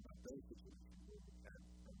on about those situations where we've had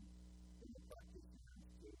practice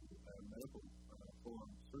to medical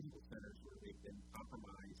forums, surgical centers where they've been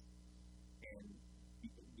compromised and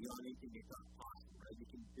beyond anything they thought possible, right? You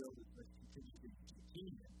can build as much contingency as you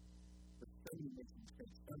can, but somebody makes a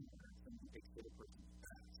mistake somewhere and somebody takes the other person's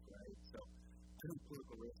past, right? So I think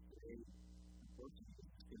political risk today, unfortunately,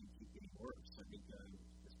 is going to keep getting worse. I think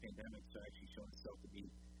this pandemic has actually shown itself to be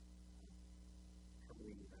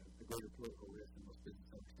probably a greater political risk than most business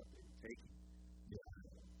owners thought they were taking.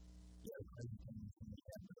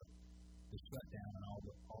 The shutdown and all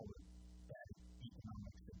the bad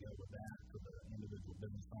economics that go with that for the individual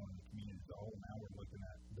business owner and the community as a whole. Now we're looking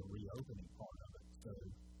at the reopening part of it. So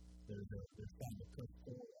there's kind of a push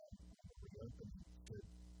forward on the reopening.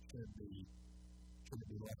 Should it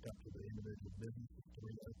be left up to the individual businesses to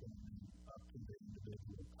reopen and up to the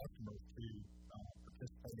individual customers to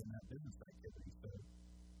participate in that business activity? So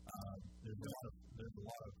there's a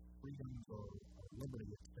lot of freedoms or liberty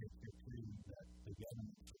at stake here too that the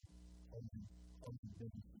government closing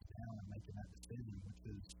businesses down and making that decision, which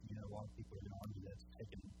is, a lot of people are going to argue that's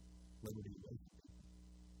taking liberty away from people.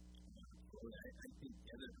 I think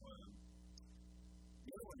the other one,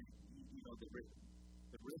 the other risk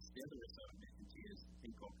I would mention to you is a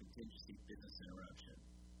thing called contingency business interruption.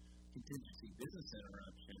 Contingency business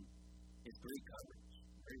interruption is great coverage,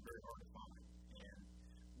 very, very hard to find. And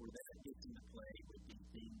where that gets into play would be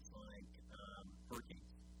things like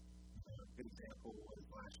hurricanes. A good example was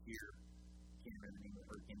last year. I can't remember the name of the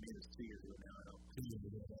hurricane. Maybe it was 2 years ago now. I don't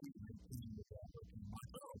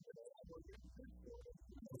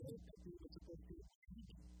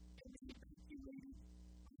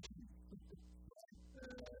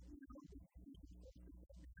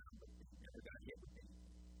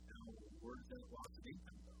Where's that loss of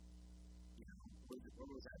income go? Where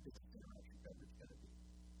was that business interruption coverage going to be?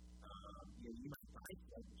 You might buy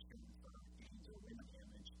flood insurance for hurricanes or wind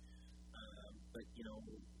damage, but if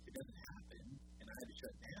it doesn't happen and I had to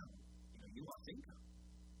shut down, you lost income.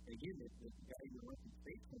 And again, if the guy who went to the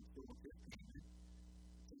States went still with his payment,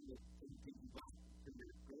 some of the things you bought from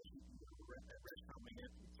your groceries at that restaurant may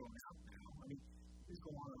have to be thrown out now. I mean, just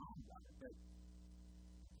go on and on about it. But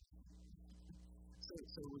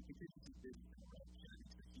so with contingency business interruption, I think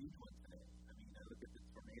it's a huge one today. I mean, I look at the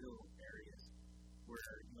tornado areas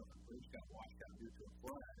where, the bridge got washed out due to a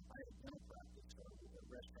flood. If I had a dental practice or a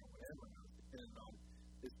restaurant, whatever, and I was dependent on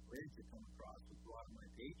this bridge to come across with a lot of my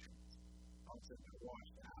patrons, all of a sudden they're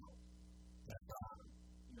washed out. That's,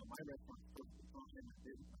 my restaurant's supposed to come in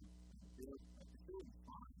and my facility's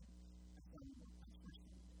fine. That's not even what I'm supposed to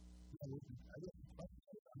do. I guess the question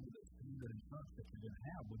is, under the standard insurance that you're going to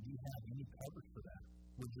have, would you have any coverage for that?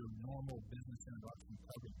 Would your normal business interruption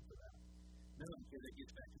cover you for that? No, because it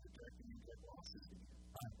gets back to the direct and indirect losses again.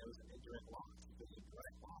 That was an indirect loss. Because a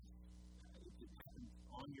direct loss, it just happens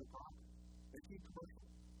on your property. It's commercial.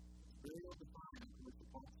 It's very well defined in commercial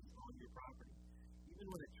policies on your property. Even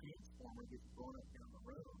when a transformer gets blown up down the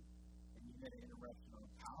road and you had an interruption on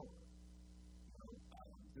power,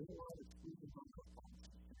 there's a lot of exclusions on those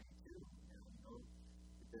policies today too.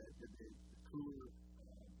 The cooler,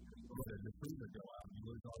 the freezer go out and you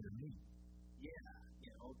lose all your meat. Yeah,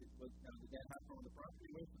 did that happen on the property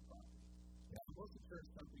or the property? Yeah, most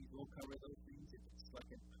insurance companies will cover those things if it's like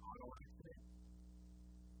an auto accident.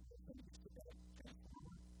 Somebody gets put out a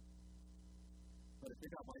transformer. But if they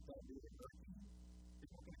got wiped out due to a hurricane,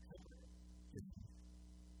 they're not going to cover it. They're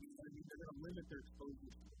going to limit their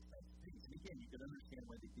exposure to those types of things. And again, you can understand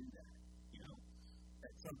why they do that.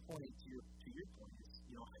 At some point, to your point, is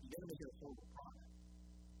you got to make it a affordable product.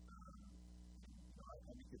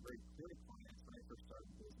 I make it very clear to clients when I first started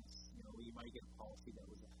the business. You might get a policy that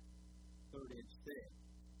was a 3rd-inch thick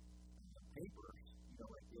papers.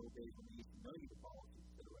 Like the old days when they used to mail you the policies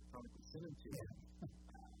that electronically sent them to you.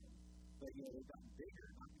 But they've gotten bigger,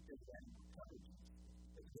 not because of that coverage.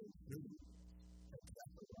 That's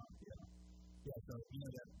exactly right. Yeah. So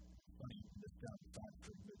that's funny. This kind of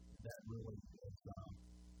factor, but that really is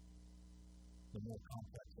the more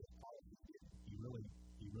complex of the policy.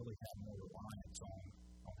 You really have more reliance on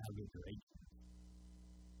how good your agent is.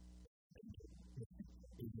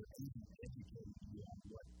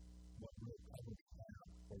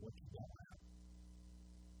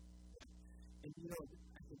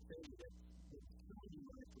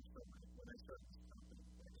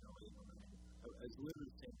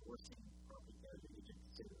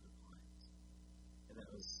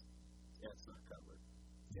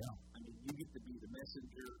 be the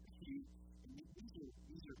messenger, and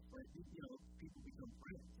these are friends, people become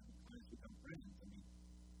friends, and clients become friends. I mean,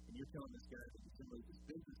 and you're telling this guy that he's similar to this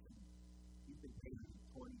business, and he's been paying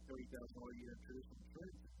 $20,000-$30,000 a year in traditional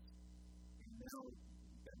insurance, and now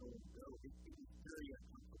he's got nowhere to go. It's very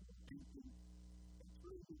uncomfortable. And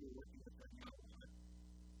through who we're working with right now,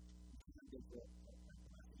 I guess the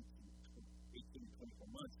last 18 to 24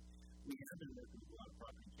 months, we have been working with a lot of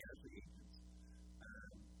property and casualty agents.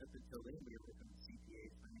 Up until then, we were working with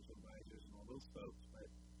CPAs, financial advisors, and all those folks, but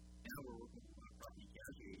now we're working with a lot of property and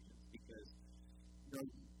casualty agents because, we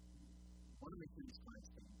want to make sure these clients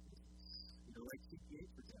stay in business. Like CPAs,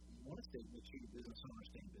 for example, you want to make sure your business owners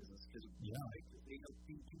stay in business because they help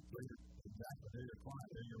people. Exactly. They're your client.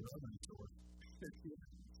 They're your revenue source.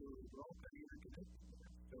 So we're all kind of interconnected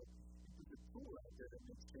there. So if there's a tool out there that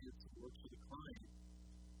makes sense to work for the client,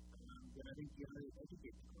 then I think you got to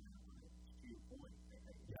educate the client on it, to your point. And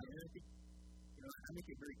I think, I make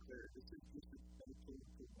it very clear. This is a tool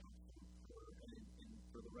for one and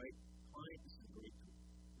for the right client, this is a great tool.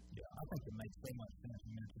 Yeah, I think it makes so much sense.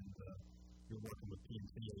 You mentioned you're working with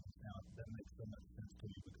P&C agents now. That makes so much sense to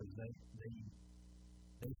you because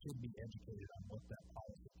they should be educated on what that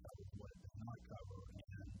policy covers, what it does not cover,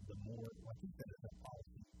 and the more, like you said, that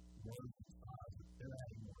policy words and size, they're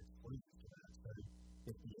adding more exclusions to that. So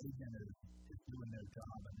if the agent is doing their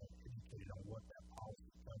job and they're educated on what that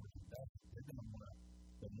policy covers, they're going to want to,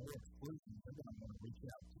 the more exclusions, they're going to want to reach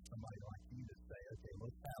out to somebody like you to say, okay,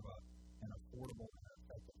 let's have an affordable and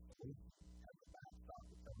effective solution as a backstop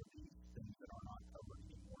to cover these things that are not covered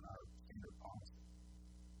anymore in our standard policy.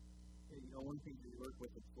 One thing we work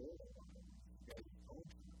with in Florida is guys with home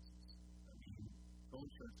insurance. I mean, home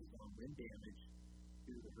insurance is on wind damage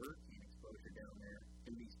due to the hurricane exposure down there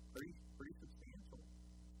can be pretty substantial.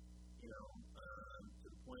 To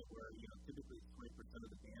the point where typically 20% of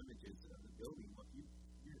the damages of the building. Well,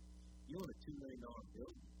 you own a $2 million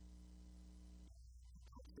building.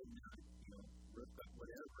 Roof up,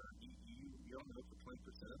 whatever. You're on the hook for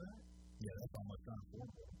 20% of that. Yeah, that's almost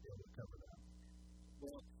unaffordable to be able to cover that.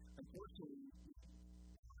 Well, unfortunately,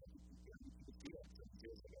 I think you can see that some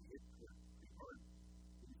deals that got hit pretty hard.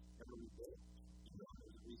 Never rebuilt.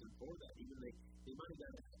 There's a reason for that. Even they might have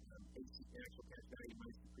got an actual cash value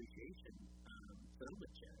minus depreciation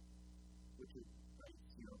settlement check, which was like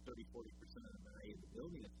 30-40% of the value of the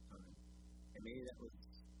building at the time, and maybe that was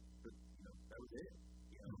it.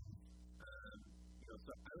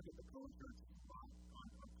 So I look at the co-insurance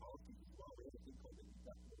on policies as well. We have a thing called the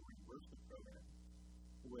deductible reimbursement program,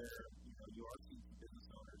 where you are seeing some business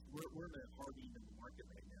owners. We're in a hard end in the market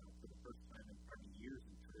right now for the first time in probably years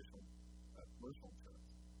in traditional commercial insurance.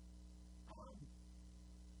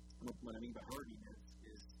 What I mean by hard end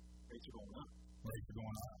is rates are going up. Rates are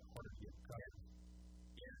going up. Harder to get covered.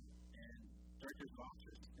 Yeah, and directors and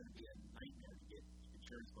officers is going to be a nightmare to get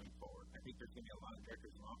insurance going forward. I think there's going to be a lot of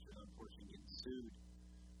directors and officers unfortunately getting sued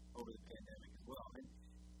over the pandemic as well. And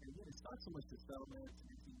again, it's not so much the settlements and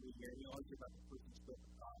everything we hear. You always hear about the person split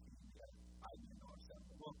the coffee and got a $5 million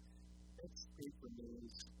settlement. Well, that's paper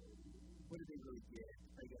news. What did they really get?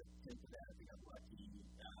 They got a tenth of that. They got lucky.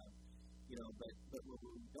 But what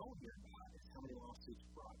we don't hear about is how many lawsuits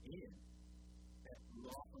brought in that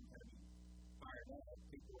law firms had to be fired up,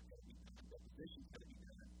 paperwork had to be done, depositions had to be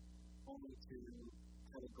done, only to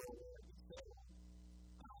have a goal that we settle.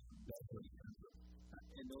 That's what it is.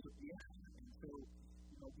 And those are, and so,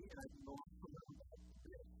 I know from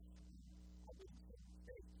this, I wouldn't say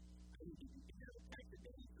mistake. I think you can have a tax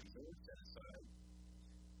advantage reserve set aside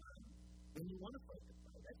when you want to fight the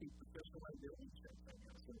fight. I think professional liability insurance right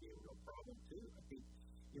now is going to be a real problem too. I think,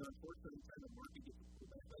 unfortunately, in time the market gets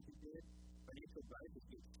pulled back like it did, financial advisors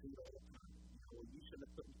get sued all the time. You shouldn't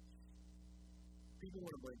have put people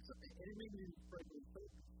want to blame something, and it may be frightening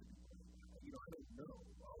focus. I don't know.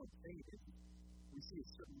 All I'm saying is we see a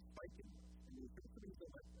certain spike in this, and the companies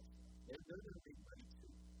don't like that. They're going to make money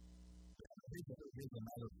too. I think there's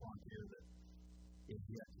another frontier that is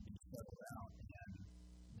yet to be settled out, and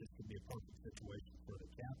this could be a perfect situation for the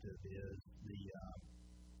captive is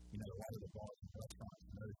a lot of the bars and restaurants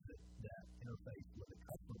knows that interface with the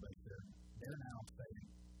customer base there. They're now saying,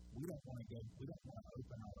 we don't want to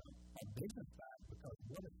open our business back because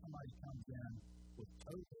what if somebody comes in with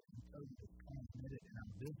COVID and COVID is transmitted in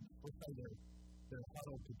our business? Let's say they're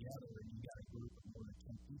huddled together and you got a group of more than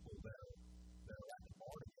 10 people that are at the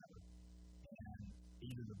bar together. And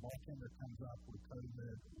either the bartender comes up with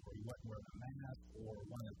COVID or he wasn't wearing a mask or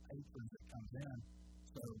one of the patrons that comes in.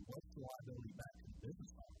 So what's the liability back to the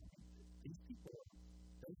business owner? These people,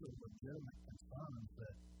 those are legitimate concerns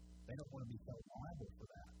that they don't want to be held liable for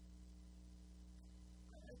that.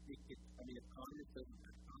 I think if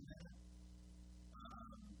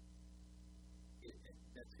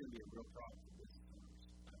real problem for business owners.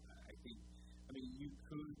 I think, you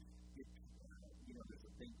could get, there's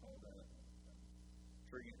a thing called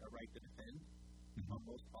triggering a right to defend on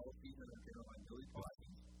most policies and general liability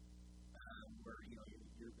policies, where,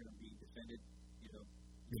 you're going to be defended,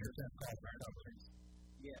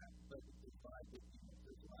 yeah, but if it's liable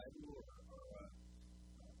or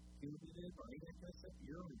punitive or any of that kind of stuff,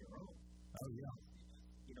 you're on your own. Oh, yeah.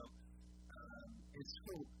 And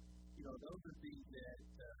so, those are things that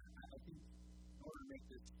I think in order to make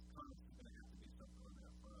this constant, you're going to have to do something on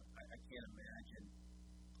that front. I can't imagine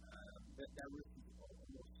that risk is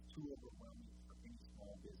almost too overwhelming for any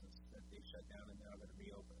small business that they shut down and now going to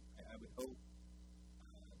reopen. I would hope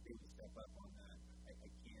they would step up on that. I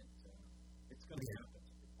can't. It's going to happen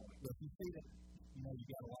to the point. But you see that, you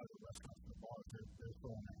got a lot of the restaurants and the bars, they're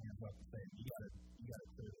throwing their hands up and saying, you got to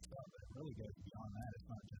clear this up. But it really goes beyond that. It's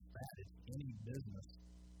not just that. It's any business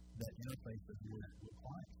that interfaces with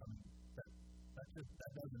clients.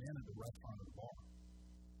 That doesn't end at the restaurant or the bar.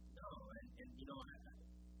 No, and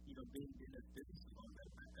being in this business alone,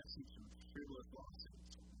 I've seen some frivolous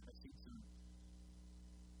lawsuits. I've seen some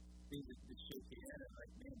things that shake your head and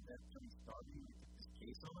like, man, that's somebody starving to get this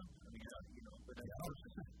case on. But I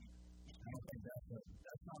don't think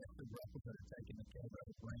that's not a prerequisite of taking the case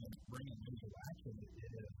of bringing legal action.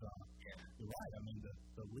 It is, you're right.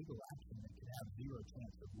 The legal action, it can have zero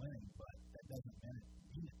chance of winning, but that doesn't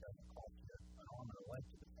mean it doesn't cost you an arm and a leg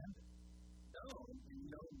to defend it.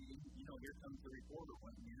 No, here comes the reporter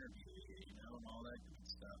wanting to interview you, and all that good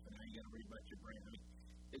stuff, and now you got to read about your brand.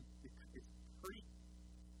 It's pretty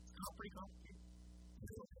complicated.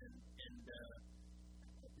 And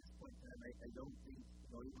at this point in time, I don't think,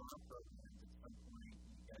 even our programs, at some point,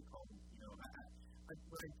 you got to call them,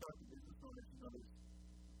 when I talk to business owners,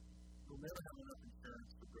 they'll never have enough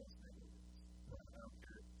insurance for gross negligence. I don't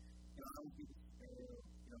care. I would be the scenario,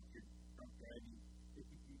 if you're drunk driving, if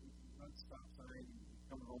you run stop sign and you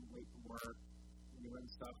come home late from work, and you run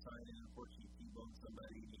the stop sign and unfortunately you T-bone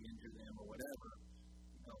somebody and you injure them or whatever,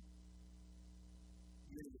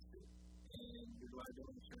 you're going to sue. And your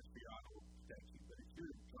liability insurance for your auto will protect you. But if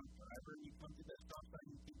you're a drunk driver and you come to that stop sign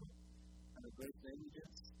and people have a gross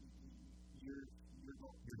negligence, you're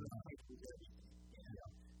going to pay for everything. Yeah.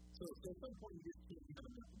 So at some point you just can't have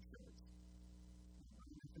enough insurance.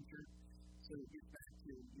 So it gets back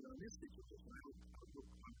to, in this situation, I would go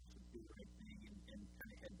Congress would do the right thing and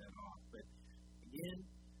kind of head that off. But again,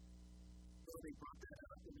 they brought that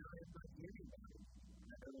up and now everybody's hearing about it.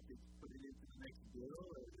 I don't know if it's put it into the next bill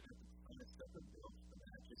or if it's on a separate bill for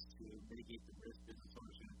that, just to mitigate the risk business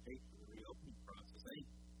owners are going to take for the reopening process. I think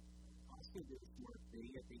Costco did a smart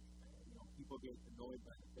thing. I think, people get annoyed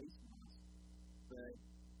by the face masks, but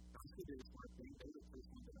Costco did a smart thing. They were the first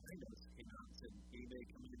one that I noticed came out and said, anybody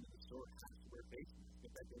coming into the store has to wear face masks.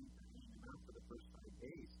 Get that done for the first 5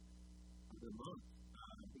 days of the month.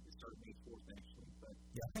 I think it started May 4th, actually. But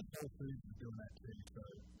yeah, I think Whole Foods is doing that too. So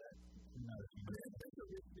that, that's a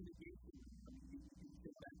risk mitigation. You can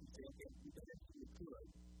sit back and say, okay, we got to do it good.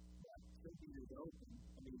 Something is open.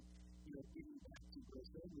 Getting back to gross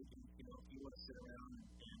negligence, if you want to sit around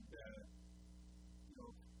and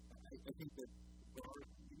I think that owners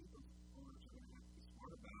are going to have to be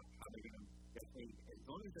smart about how they're going to definitely, as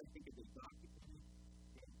long as I think if it's documented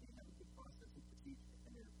and they have a good process and procedure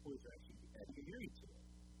and their employees are actually adhering to it.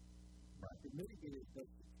 Right. The mitigated does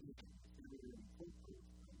the team. It's going to be really foolproof.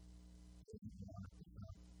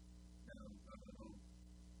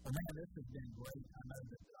 Well, man, this has been great. I know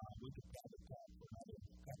that we could probably talk for another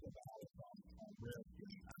couple of hours on risk.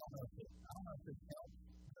 I don't know if it helps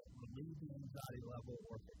relieve the anxiety level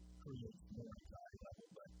or if it creates more anxiety level,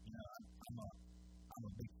 but I'm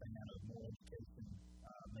a big fan of more education,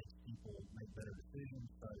 makes people make better decisions.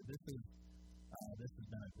 So this has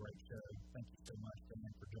been a great show. Thank you so much,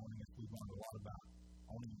 Dan, for joining us. We've learned a lot about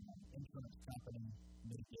owning an insurance company,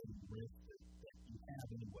 mitigating risk that you have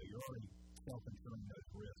anyway. You're already self-insuring those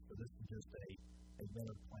risks, so this is just a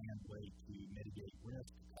better planned way to mitigate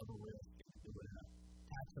risk, to cover risk, and to do it in a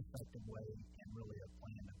tax-effective way and really a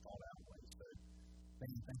planned and thought-out way. So,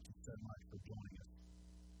 Ben, thank you so much for joining us.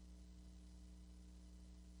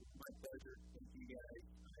 My pleasure. Thank you, guys.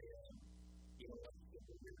 Like I said,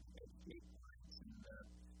 we're here to educate clients, and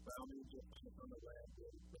by all means, you'll find us on the web. We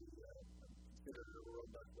consider it a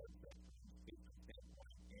robust website from an education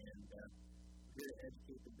standpoint, and we're here to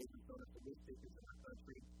educate the business owners of this business in our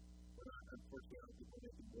country. We're not, unfortunately, I don't think we're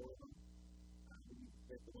making more of them. We need to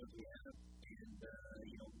get the ones we have, and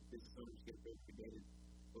business owners get motivated.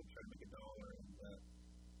 We'll try to make $1, and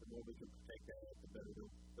the more we can protect that, the better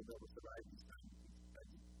they'll survive these times.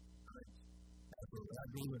 absolutely. I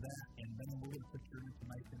agree with that. And then we're going to put your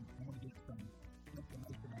information. I want to get some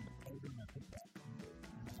information on the program. I put that in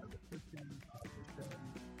the description of the show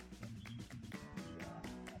and the YouTube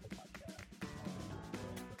podcast.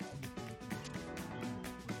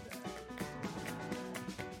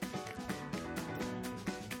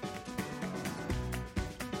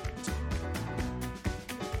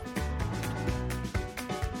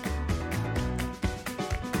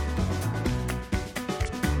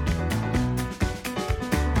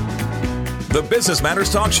 The Business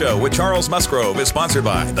Matters Talk Show with Charles Musgrove is sponsored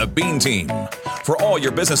by the Bean Team. For all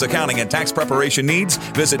your business accounting and tax preparation needs,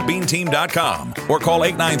 visit beanteam.com or call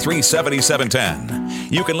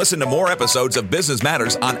 893-7710. You can listen to more episodes of Business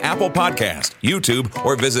Matters on Apple Podcast, YouTube,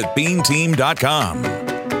 or visit beanteam.com.